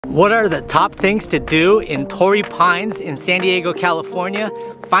What are the top things to do in Torrey Pines in San Diego, California?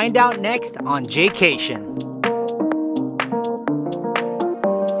 Find out next on Jaycation.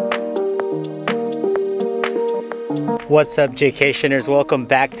 What's up, Jaycationers? Welcome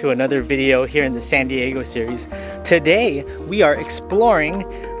back to another video here in the San Diego series. Today we are exploring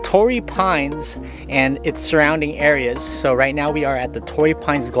Torrey Pines and its surrounding areas. So right now we are at the Torrey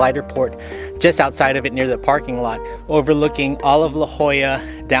Pines Gliderport, just outside of it near the parking lot, overlooking all of La Jolla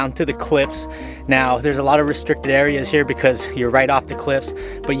down to the cliffs. Now there's a lot of restricted areas here because you're right off the cliffs,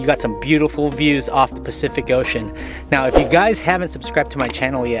 but you got some beautiful views off the Pacific Ocean. Now if you guys haven't subscribed to my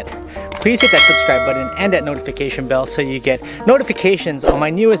channel yet, please hit that subscribe button and that notification bell so you get notifications on my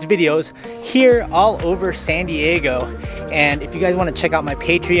newest videos here all over San Diego. And if you guys want to check out my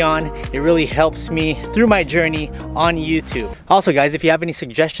Patreon, it really helps me through my journey on YouTube. Also guys, if you have any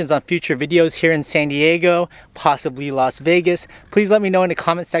suggestions on future videos here in San Diego, possibly Las Vegas, please let me know in the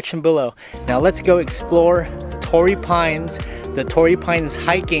comment section below. Now let's go explore Torrey Pines, the Torrey Pines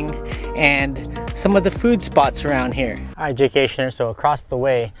hiking, and some of the food spots around here. All right, Jaycationers, so across the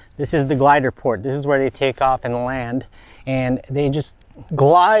way, this is the Gliderport. This is where they take off and land, and they just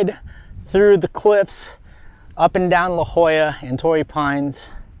glide through the cliffs up and down La Jolla and Torrey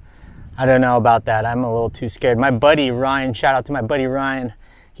Pines. I don't know about that. I'm a little too scared. My buddy Ryan, shout out to my buddy Ryan,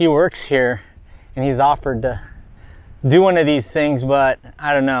 he works here and he's offered to do one of these things, but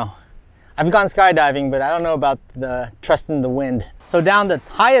I don't know. I've gone skydiving, but I don't know about the trusting the wind. So down the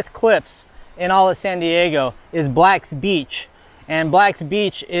highest cliffs in all of San Diego is Black's Beach, and Black's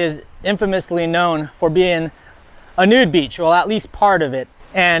Beach is infamously known for being a nude beach, well, at least part of it.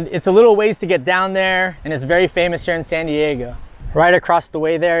 And it's a little ways to get down there, and it's very famous here in San Diego. Right across the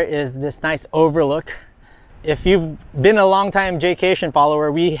way there is this nice overlook. If you've been a long-time Jaycation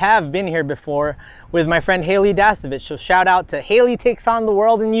follower, we have been here before with my friend Haley Dasovich, so shout out to Haley Takes on the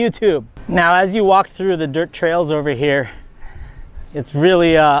World in YouTube. Now as you walk through the dirt trails over here, it's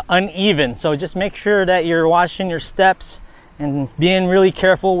really uneven, so just make sure that you're watching your steps and being really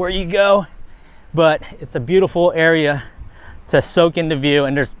careful where you go. But it's a beautiful area to soak in the view,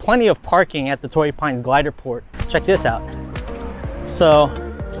 and there's plenty of parking at the Torrey Pines Gliderport. Check this out. So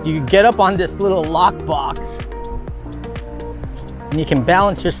you get up on this little lock box and you can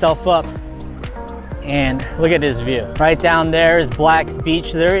balance yourself up, and look at this view. Right down there is Black's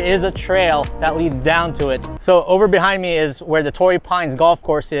Beach. There is a trail that leads down to it. So over behind me is where the Torrey Pines golf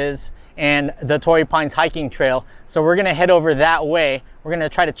course is and the Torrey Pines hiking trail. So we're gonna head over that way. We're gonna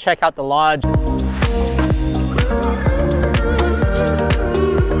try to check out the lodge.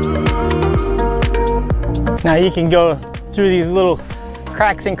 Now you can go through these little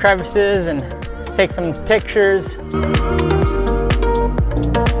cracks and crevices and take some pictures.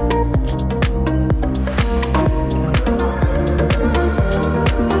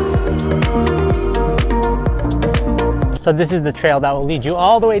 So this is the trail that will lead you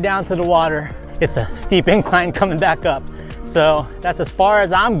all the way down to the water. It's a steep incline coming back up. So that's as far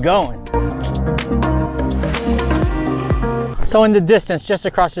as I'm going. So in the distance, just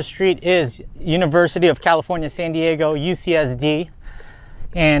across the street is University of California, San Diego, UCSD.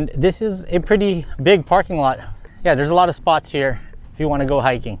 And this is a pretty big parking lot. Yeah, there's a lot of spots here if you want to go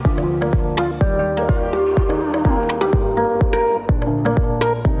hiking.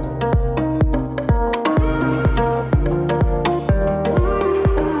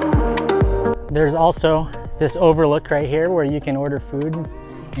 There's also this overlook right here where you can order food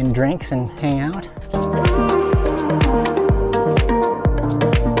and drinks and hang out.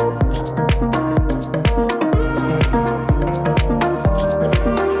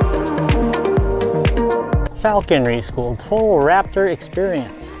 Falconry School, total Raptor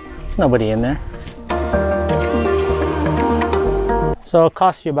experience. There's nobody in there. So it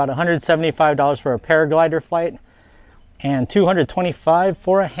costs you about $175 for a paraglider flight and $225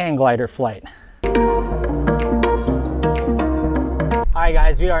 for a hang glider flight. Alright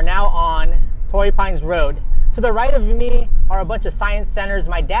guys, we are now on Torrey Pines Road. To the right of me are a bunch of science centers.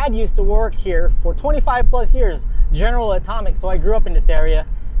 My dad used to work here for 25 plus years, General Atomics, so I grew up in this area.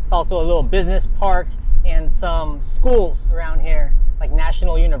 It's also a little business park and some schools around here, like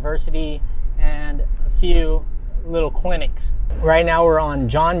National University and a few little clinics. Right now we're on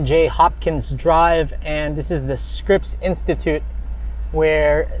John J. Hopkins Drive, and this is the Scripps Institute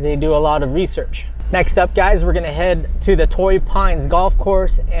where they do a lot of research. Next up guys, we're gonna head to the Torrey Pines Golf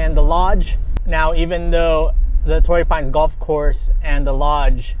Course and the Lodge. Now even though the Torrey Pines Golf Course and the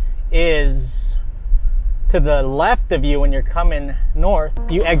Lodge is to the left of you when you're coming north,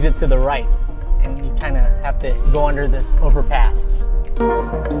 you exit to the right and you kind of have to go under this overpass.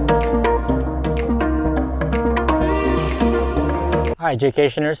 All right,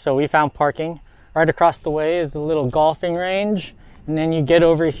 Jaycationers, so we found parking. Right across the way is a little golfing range, and then you get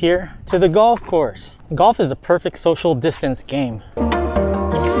over here to the golf course. Golf is the perfect social distance game.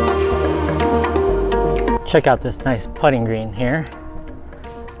 Check out this nice putting green here.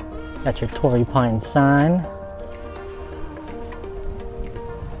 Got your Torrey Pines sign.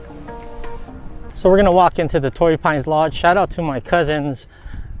 So we're gonna walk into the Torrey Pines Lodge. Shout out to my cousins,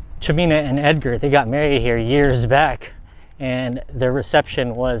 Chamina and Edgar. They got married here years back, and their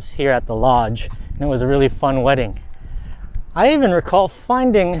reception was here at the lodge, and it was a really fun wedding. I even recall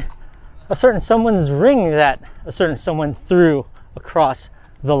finding a certain someone's ring that a certain someone threw across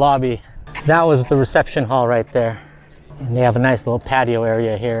the lobby. That was the reception hall right there. And they have a nice little patio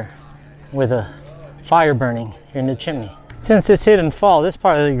area here with a fire burning here in the chimney. Since it's hidden fall, this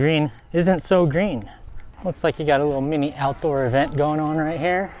part of the green isn't so green. Looks like you got a little mini outdoor event going on right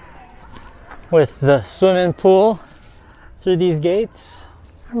here with the swimming pool through these gates.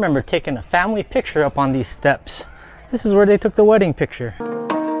 I remember taking a family picture up on these steps. This is where they took the wedding picture.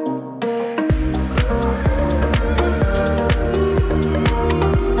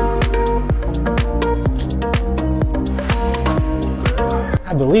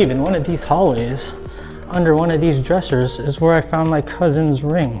 I believe in one of these hallways, under one of these dressers, is where I found my cousin's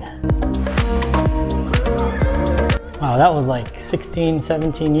ring. Wow, that was like 16,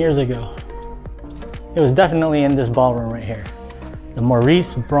 17 years ago. It was definitely in this ballroom right here, the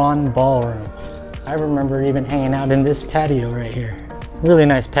Maurice Braun Ballroom. I remember even hanging out in this patio right here. Really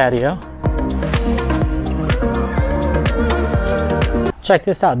nice patio. Check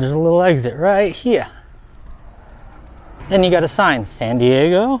this out, there's a little exit right here. Then you got a sign, San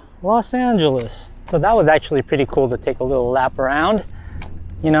Diego, Los Angeles. So that was actually pretty cool to take a little lap around.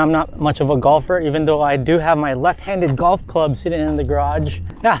 You know, I'm not much of a golfer, even though I do have my left-handed golf club sitting in the garage.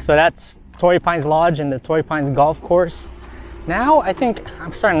 Yeah, so that's Torrey Pines Lodge and the Torrey Pines Golf Course. Now I think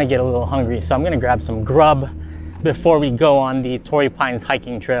I'm starting to get a little hungry, so I'm gonna grab some grub before we go on the Torrey Pines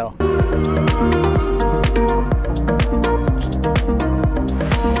hiking trail.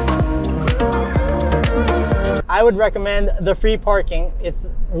 I would recommend the free parking. It's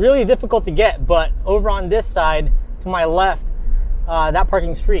really difficult to get, but over on this side to my left, that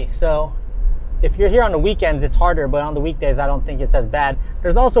parking's free. So if you're here on the weekends, it's harder, but on the weekdays, I don't think it's as bad.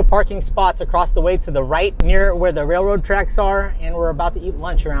 There's also parking spots across the way to the right near where the railroad tracks are, and we're about to eat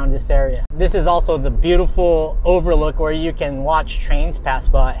lunch around this area. This is also the beautiful overlook where you can watch trains pass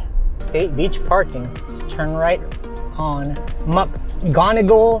by. State Beach parking, just turn right on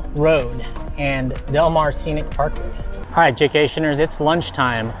McGonigal Road and Del Mar Scenic Parkway. All right, Jaycationers, it's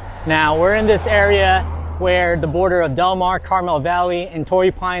lunchtime. Now we're in this area where the border of Del Mar, Carmel Valley, and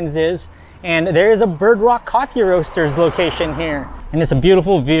Torrey Pines is, and there is a Bird Rock Coffee Roasters location here. And it's a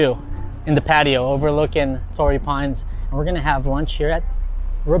beautiful view in the patio overlooking Torrey Pines. And we're gonna have lunch here at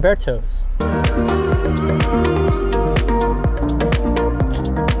Roberto's.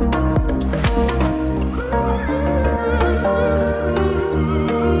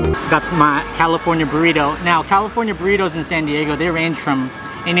 Got my California Burrito. Now, California Burritos in San Diego, they range from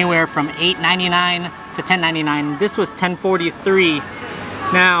anywhere from $8.99 to $10.99. This was $10.43.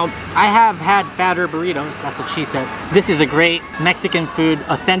 Now, I have had fatter burritos, that's what she said. This is a great Mexican food,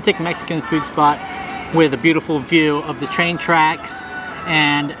 authentic Mexican food spot with a beautiful view of the train tracks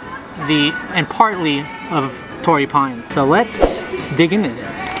and partly of Torrey Pines. So let's dig into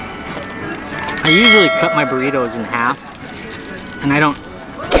this. I usually cut my burritos in half, and I don't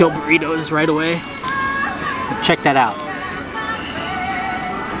kill burritos right away. But check that out.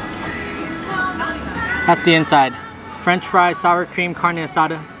 That's the inside. French fries, sour cream, carne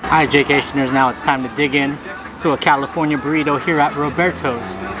asada. All right, Jaycationers, now it's time to dig in to a California burrito here at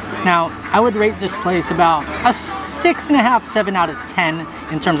Roberto's. Now, I would rate this place about a 6.5, 7 out of 10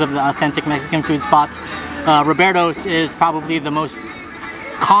 in terms of the authentic Mexican food spots. Roberto's is probably the most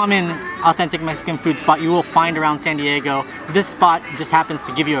common authentic Mexican food spot you will find around San Diego. This spot just happens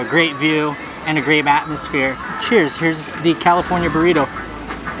to give you a great view and a great atmosphere. Cheers, here's the California burrito.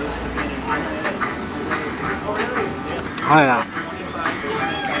 Oh yeah.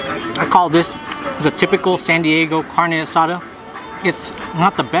 I call this the typical San Diego carne asada. It's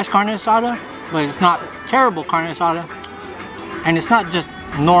not the best carne asada, but it's not terrible carne asada. And it's not just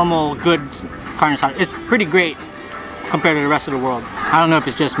normal good carne asada. It's pretty great compared to the rest of the world. I don't know if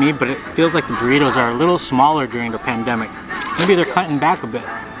it's just me, but it feels like the burritos are a little smaller during the pandemic. Maybe they're cutting back a bit.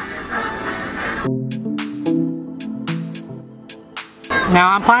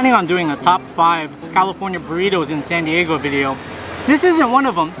 Now I'm planning on doing a top 5 California burritos in San Diego video. This isn't one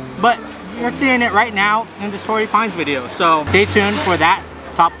of them, but you're seeing it right now in this Torrey Pines video. So stay tuned for that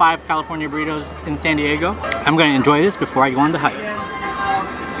top 5 California burritos in San Diego. I'm gonna enjoy this before I go on the hike.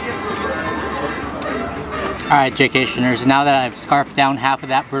 Alright, Jaycationers, now that I've scarfed down half of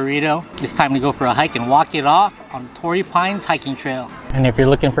that burrito, it's time to go for a hike and walk it off on Torrey Pines hiking trail. And if you're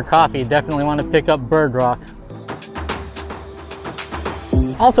looking for coffee, definitely want to pick up Bird Rock.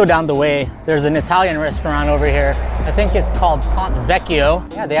 Also down the way, there's an Italian restaurant over here. I think it's called Ponte Vecchio.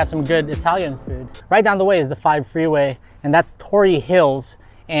 Yeah, they have some good Italian food. Right down the way is the 5 freeway, and that's Torrey Hills.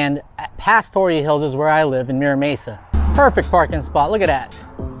 And past Torrey Hills is where I live in Mira Mesa. Perfect parking spot, look at that.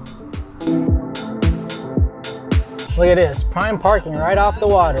 Look at this, prime parking right off the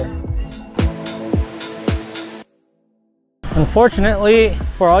water. Unfortunately,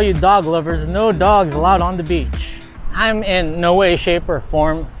 for all you dog lovers, no dogs allowed on the beach. I'm in no way, shape, or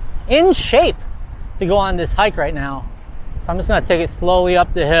form in shape to go on this hike right now. So I'm just gonna take it slowly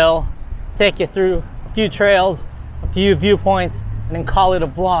up the hill, take you through a few trails, a few viewpoints, and then call it a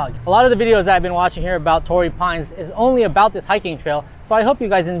vlog. A lot of the videos I've been watching here about Torrey Pines is only about this hiking trail. So I hope you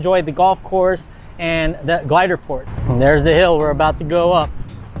guys enjoyed the golf course and the Gliderport. And there's the hill we're about to go up,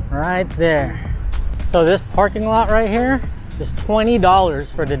 right there. So this parking lot right here is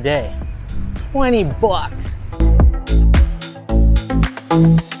 $20 for the day. 20 bucks.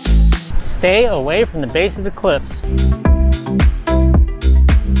 Stay away from the base of the cliffs.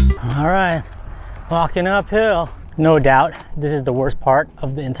 All right, walking uphill. No doubt, this is the worst part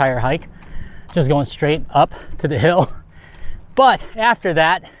of the entire hike. Just going straight up to the hill. But after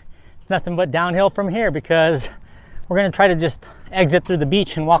that, it's nothing but downhill from here because we're gonna try to just exit through the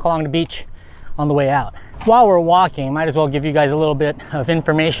beach and walk along the beach on the way out. While we're walking, might as well give you guys a little bit of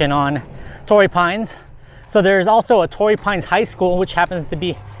information on Torrey Pines. So there's also a Torrey Pines High School, which happens to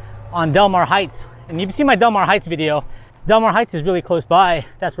be on Del Mar Heights. And you've seen my Del Mar Heights video. Del Mar Heights is really close by.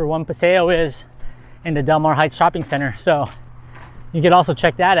 That's where One Paseo is in the Del Mar Heights Shopping Center. So you could also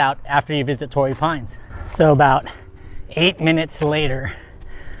check that out after you visit Torrey Pines. So about 8 minutes later,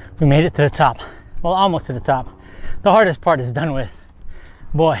 we made it to the top. Well, almost to the top. The hardest part is done with.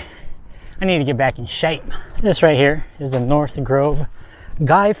 Boy, I need to get back in shape. This right here is the North Grove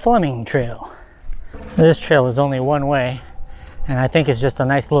Guy Fleming Trail. This trail is only one way, and I think it's just a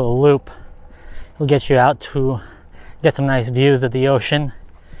nice little loop. It'll get you out to get some nice views of the ocean.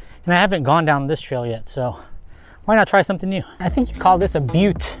 And I haven't gone down this trail yet, so why not try something new? I think you call this a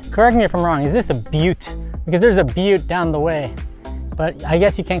butte. Correct me if I'm wrong, is this a butte? Because there's a butte down the way, but I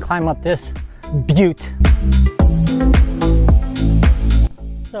guess you can't climb up this butte.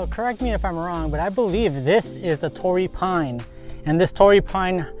 So correct me if I'm wrong, but I believe this is a Torrey Pine, and this Torrey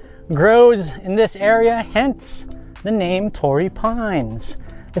Pine grows in this area, hence the name Torrey Pines.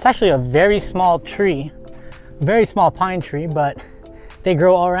 It's actually a very small tree, very small pine tree, but they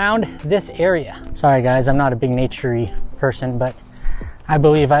grow around this area. Sorry guys, I'm not a big nature-y person, but I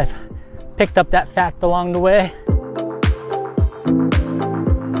believe I've picked up that fact along the way.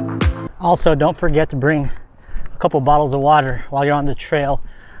 Also, don't forget to bring a couple bottles of water while you're on the trail.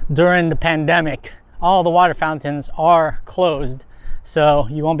 During the pandemic, all the water fountains are closed, so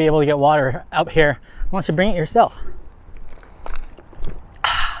you won't be able to get water up here unless you bring it yourself.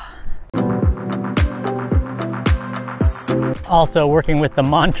 Also, working with the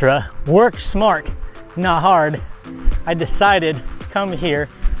mantra, work smart, not hard, I decided to come here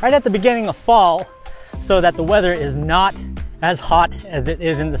right at the beginning of fall so that the weather is not as hot as it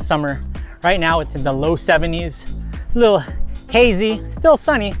is in the summer. Right now it's in the low 70s, a little hazy, still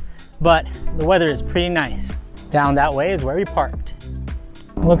sunny, but the weather is pretty nice. Down that way is where we parked.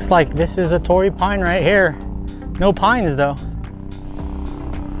 Looks like this is a Torrey Pine right here. No pines though.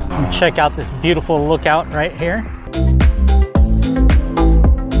 And check out this beautiful lookout right here.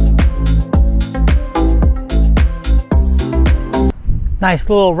 Nice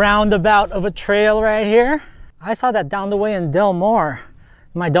little roundabout of a trail right here. I saw that down the way in Del Mar,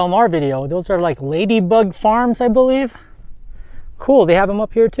 my Del Mar video. Those are like ladybug farms, I believe. Cool, they have them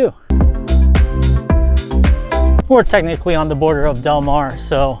up here too. We're technically on the border of Del Mar,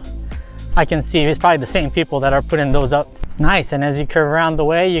 so I can see it's probably the same people that are putting those up. Nice, and as you curve around the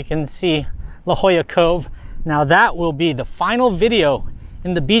way, you can see La Jolla Cove. Now that will be the final video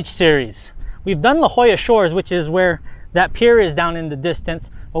in the beach series. We've done La Jolla Shores, which is where that pier is down in the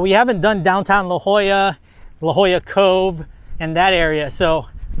distance, but we haven't done downtown La Jolla Cove, and that area. So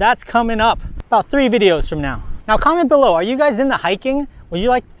that's coming up about 3 videos from now. Now comment below, are you guys into hiking? Would you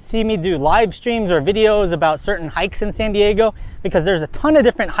like to see me do live streams or videos about certain hikes in San Diego? Because there's a ton of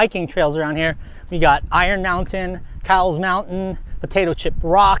different hiking trails around here. We got Iron Mountain, Cowles Mountain, Potato Chip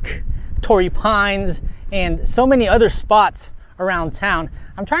Rock, Torrey Pines, and so many other spots around town.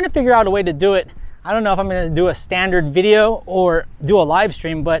 I'm trying to figure out a way to do it. I don't know if I'm going to do a standard video or do a live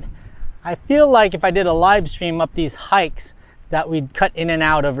stream, but I feel like if I did a live stream up these hikes, that we'd cut in and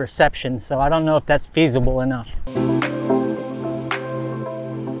out of reception, so I don't know if that's feasible enough.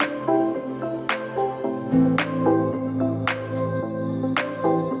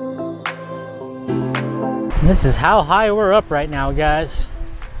 This is how high we're up right now, guys.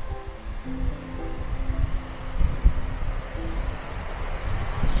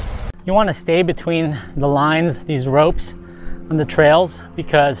 You want to stay between the lines, these ropes on the trails,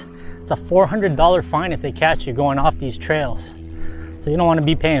 because it's a $400 fine if they catch you going off these trails. So you don't want to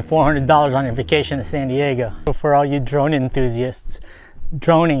be paying $400 on your vacation to San Diego. For all you drone enthusiasts,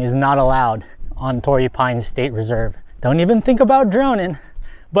 droning is not allowed on Torrey Pines State Reserve. Don't even think about droning,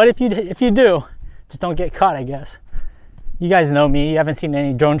 but if you do, just don't get caught, I guess. You guys know me, you haven't seen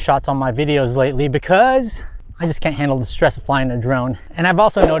any drone shots on my videos lately because I just can't handle the stress of flying a drone. And I've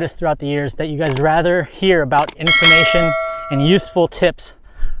also noticed throughout the years that you guys rather hear about information and useful tips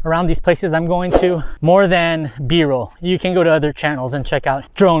around these places I'm going to more than B-roll. You can go to other channels and check out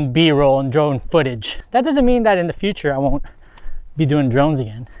drone B-roll and drone footage. That doesn't mean that in the future I won't be doing drones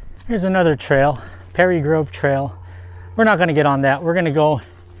again. Here's another trail, Perry Grove Trail. We're not gonna get on that. We're gonna go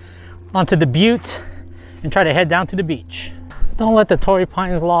onto the butte and try to head down to the beach. Don't let the Torrey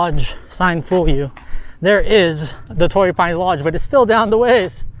Pines Lodge sign fool you. There is the Torrey Pines Lodge, but it's still down the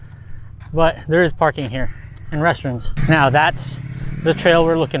ways. But there is parking here and restrooms. Now that's the trail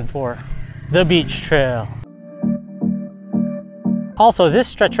we're looking for, the beach trail. Also, this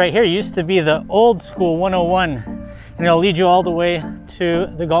stretch right here used to be the old school 101, and it'll lead you all the way to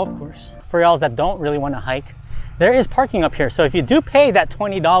the golf course. For y'all that don't really want to hike, there is parking up here. So if you do pay that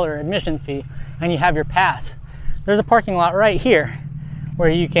 $20 admission fee and you have your pass, there's a parking lot right here where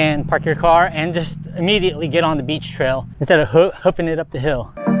you can park your car and just immediately get on the beach trail instead of hoofing it up the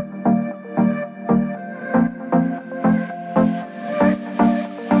hill.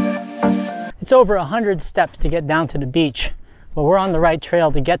 It's over 100 steps to get down to the beach, but we're on the right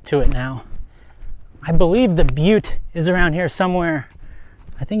trail to get to it now. I believe the butte is around here somewhere.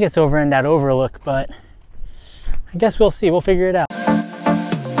 I think it's over in that overlook, but I guess we'll see. We'll figure it out.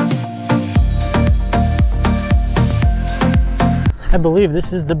 I believe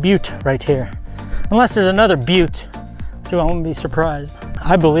this is the butte right here. Unless there's another butte, which I won't be surprised.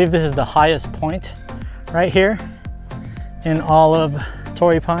 I believe this is the highest point right here in all of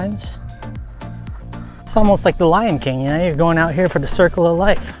Torrey Pines. It's almost like the Lion King, you know, you're going out here for the circle of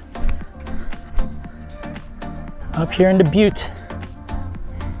life. Up here in the butte.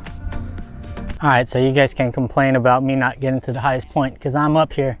 All right, so you guys can complain about me not getting to the highest point because I'm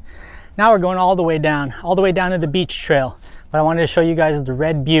up here. Now we're going all the way down to the beach trail. But I wanted to show you guys the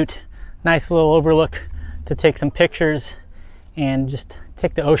red butte. Nice little overlook to take some pictures and just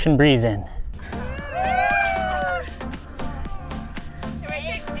take the ocean breeze in.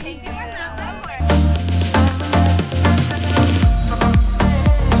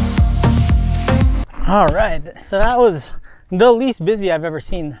 All right, so that was the least busy I've ever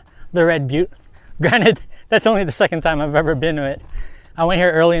seen the red butte. Granted, that's only the second time I've ever been to it. I went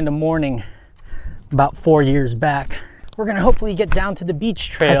here early in the morning about 4 years back. We're gonna hopefully get down to the beach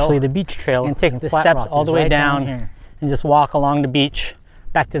trail. Actually, the beach trail. And take the steps all the way down here and just walk along the beach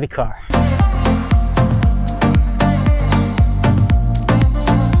back to the car.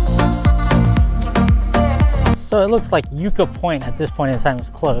 So it looks like Yucca Point at this point in time is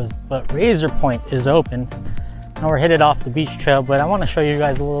closed, but Razor Point is open. Now we're headed off the beach trail, but I want to show you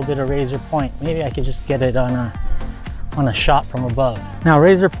guys a little bit of Razor Point. Maybe I could just get it on a shot from above. Now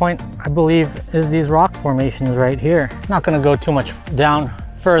Razor Point, I believe, is these rock formations right here. Not gonna go too much down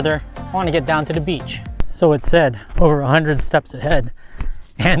further. I want to get down to the beach. So it said over 100 steps ahead.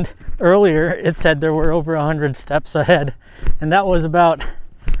 And earlier it said there were over 100 steps ahead. And that was about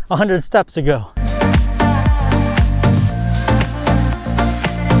 100 steps ago.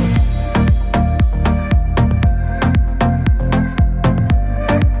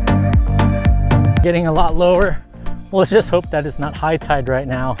 Getting a lot lower. Well, let's just hope that it's not high tide right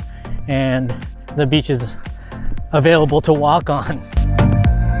now and the beach is available to walk on.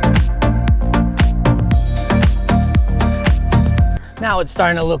 Now it's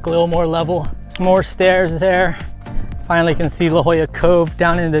starting to look a little more level. More stairs there. Finally can see La Jolla Cove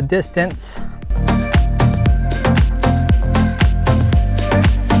down in the distance.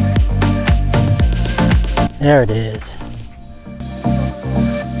 There it is.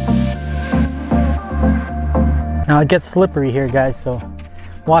 Now it gets slippery here, guys, so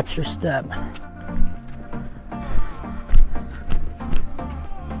watch your step.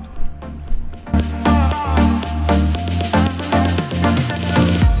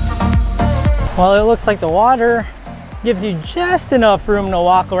 Well, it looks like the water gives you just enough room to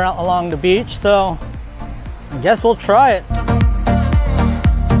walk around along the beach, so I guess we'll try it.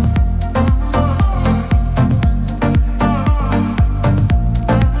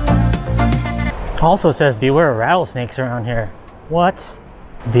 Also says beware of rattlesnakes around here. What?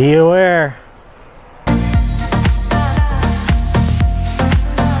 Be aware.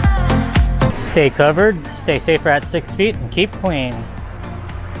 Stay covered, stay safer at 6 feet, and keep clean.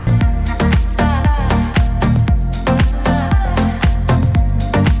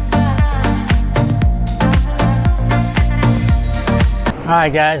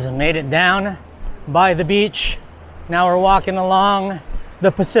 Alright guys, I made it down by the beach. Now we're walking along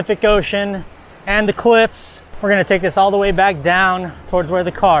the Pacific Ocean and the cliffs. We're gonna take this all the way back down towards where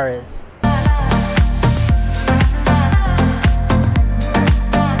the car is.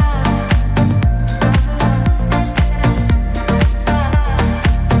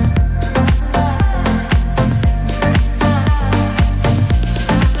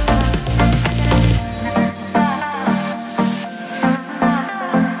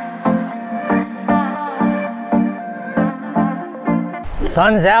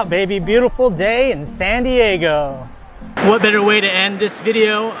 Sun's out, baby. Beautiful day in San Diego. What better way to end this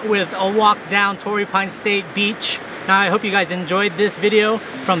video with a walk down Torrey Pines State Beach. Now I hope you guys enjoyed this video,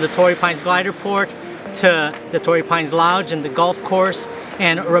 from the Torrey Pines Gliderport to the Torrey Pines Lodge and the golf course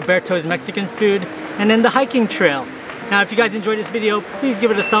and Roberto's Mexican food, and then the hiking trail. Now if you guys enjoyed this video, please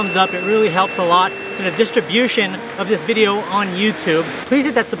give it a thumbs up. It really helps a lot to the distribution of this video on YouTube. Please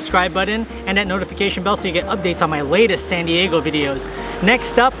hit that subscribe button and that notification bell so you get updates on my latest San Diego videos.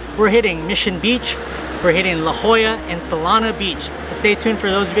 Next up, we're hitting Mission Beach, we're hitting La Jolla and Solana Beach. So stay tuned for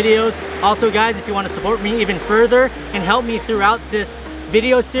those videos. Also guys, if you want to support me even further and help me throughout this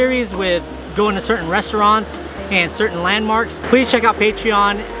video series with going to certain restaurants and certain landmarks, please check out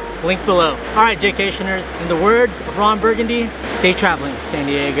Patreon. Link below. Alright, Jaycationers, in the words of Ron Burgundy, stay traveling, San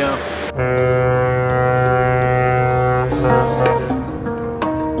Diego.